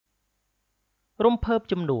រំភើប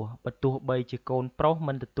ជំនួសបើទោះបីជាកូនប្រុស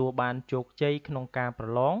មិនទទួលបានជោគជ័យក្នុងការប្រ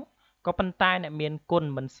ឡងក៏ប៉ុន្តែអ្នកមានគុណ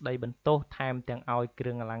មិនស្ដីបន្ទោសថែមទាំងឲ្យគ្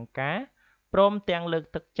រឿងអលង្ការព្រមទាំងលើក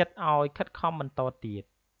ទឹកចិត្តឲ្យខិតខំបន្តទៀត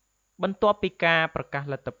បន្ទាប់ពីការប្រកាស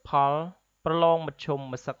លទ្ធផលប្រឡងមធ្យម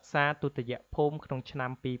សិក្សាទុតិយភូមិក្នុងឆ្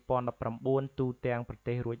នាំ2019ទូទាំងប្រ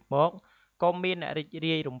ទេសរួចមកក៏មានអ្នករីក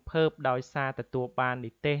រាយរំភើបដោយសារទទួលបាន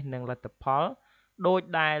និទ្ទេសនិងលទ្ធផលដោយ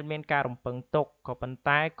ដែលមានការរំពឹងទុកក៏ប៉ុន្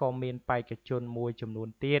តែក៏មានបេក្ខជនមួយចំនួន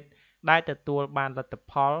ទៀតដែលទទួលបានលទ្ធ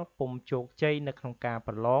ផលពុំជោគជ័យនៅក្នុងការ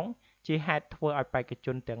ប្រឡងជាហេតុធ្វើឲ្យបេក្ខជ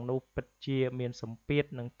នទាំងនោះពិតជាមានសម្ពាធ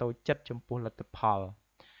និងតូចចិត្តចំពោះលទ្ធផល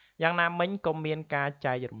យ៉ាងណាមិញក៏មានការ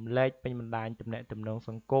ចែករំលែកពេញបណ្ដាញទំនាក់ទំនងស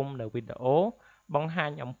ង្គមនៅវីដេអូបង្ហា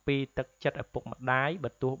ញអំពីទឹកចិត្តឪពុកម្ដាយបើ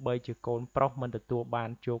ទោះបីជាកូនប្រុសមិនទទួលបាន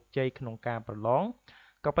ជោគជ័យក្នុងការប្រឡង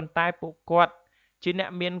ក៏ប៉ុន្តែពួកគាត់ជាអ្នក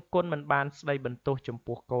មានគុណមិនបានស្ដីបន្ទោសចំ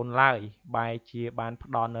ពោះកូនឡើយបែរជាបានផ្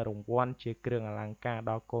ដល់នូវរង្វាន់ជាគ្រឿងអលង្ការ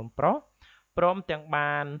ដល់កូនប្រុសព្រមទាំង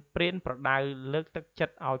បានព្រានប្រដៅលើកទឹកចិ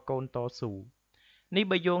ត្តឲ្យកូនតស៊ូនេះ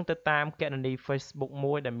បើយោងទៅតាមគណនី Facebook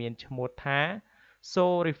មួយដែលមានឈ្មោះថា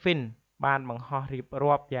sovath បានបង្ហោះរៀប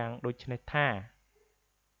រាប់យ៉ាងដូចនេះថា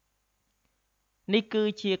នេះគឺ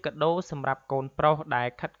ជាកាដូសម្រាប់កូនប្រុសដែល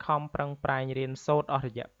ខិតខំប្រឹងប្រែងរៀនសូត្រអស់រ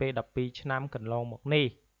យៈពេល12ឆ្នាំកន្លងមកនេះ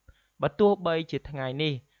បើទោះបីជាថ្ងៃ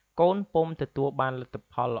នេះកូនពុំទទួលបានលទ្ធ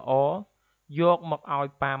ផលល្អយកមកឲ្យ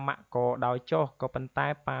ប៉ាម៉ាក់ក៏ដោយចុះក៏ប៉ុន្តែ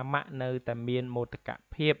ប៉ាម៉ាក់នៅតែមានមោទក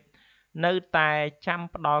ភាពនៅតែចាំ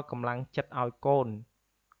ផ្ដល់កម្លាំងចិត្តឲ្យ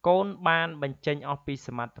កូនបានបញ្ចេញអស់ពីស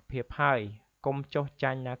មត្ថភាពហើយកុំចុះ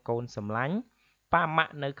ចាញ់ណាកូនសម្លាញ់ប៉ាម៉ា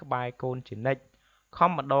ក់នៅក្បែរកូនជានិច្ចខំ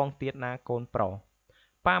ម្ដងទៀតណាកូនប្រុស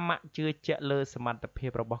ប៉ាម៉ាក់ជឿជាក់លើសមត្ថភាព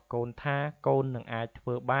របស់កូនថាកូននឹងអាចធ្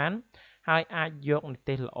វើបានហើយអាចយកនិទ្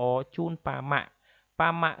ទេសល្អជូនប៉ាម៉ា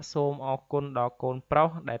ក់សូមអរគុណដល់កូនប្រុស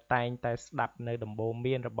ដែលតែងតែស្ដាប់នៅដំបូន្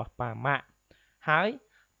មានរបស់ប៉ាម៉ាក់ហើយ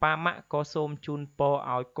ប៉ាម៉ាក់ក៏សូមជូនពរ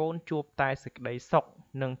ឲ្យកូនជួបតែសេចក្តីសុខ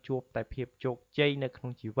និងជួបតែភាពជោគជ័យនៅក្នុ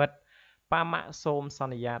ងជីវិតប៉ាម៉ាក់សូមស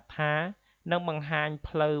ន្យាថានឹងបង្ហាញ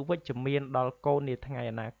ផ្លូវវិជ្ជមានដល់កូននាថ្ងៃ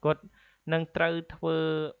អនាគតនឹងត្រូវធ្វើ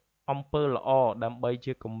អំពើល្អដើម្បី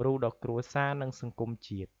ជាគំរូដល់គ្រួសារនិងសង្គម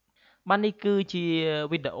ជាតិបាទនេះគឺជា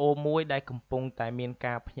វីដេអូមួយដែលកំពុងតែមាន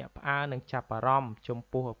ការភ្ញាក់ផ្អើលនិងចាប់អារម្មណ៍ចំ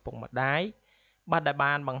ពោះឪពុកម្ដាយបាទដែល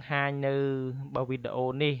បានបង្ហាញនៅវីដេអូ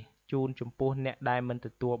នេះជូនចំពោះអ្នកដែលមិនទ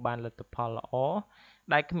ទួលបានលទ្ធផលល្អ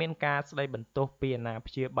ដែលគ្មានការស្ដីបន្ទោសពីអាណា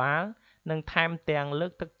ព្យាបាលនិងថែមទាំងលើ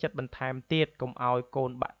កទឹកចិត្តបន្ថែមទៀតកុំឲ្យកូ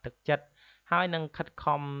នបាក់ទឹកចិត្តហើយនឹងខិត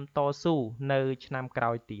ខំតស៊ូនៅឆ្នាំក្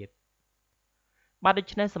រោយទៀតបាទដូ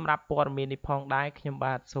ច្នេះសម្រាប់ព័ត៌មាននេះផងដែរខ្ញុំ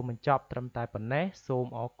បាទសូមបញ្ចប់ត្រឹមតែប៉ុណ្ណេះសូម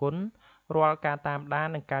អរគុណរាល់ការតាមដាន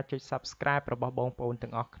និងការចុច Subscribe របស់បងប្អូន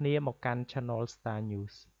ទាំងអស់គ្នាមកកាន់ Channel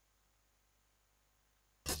StarNews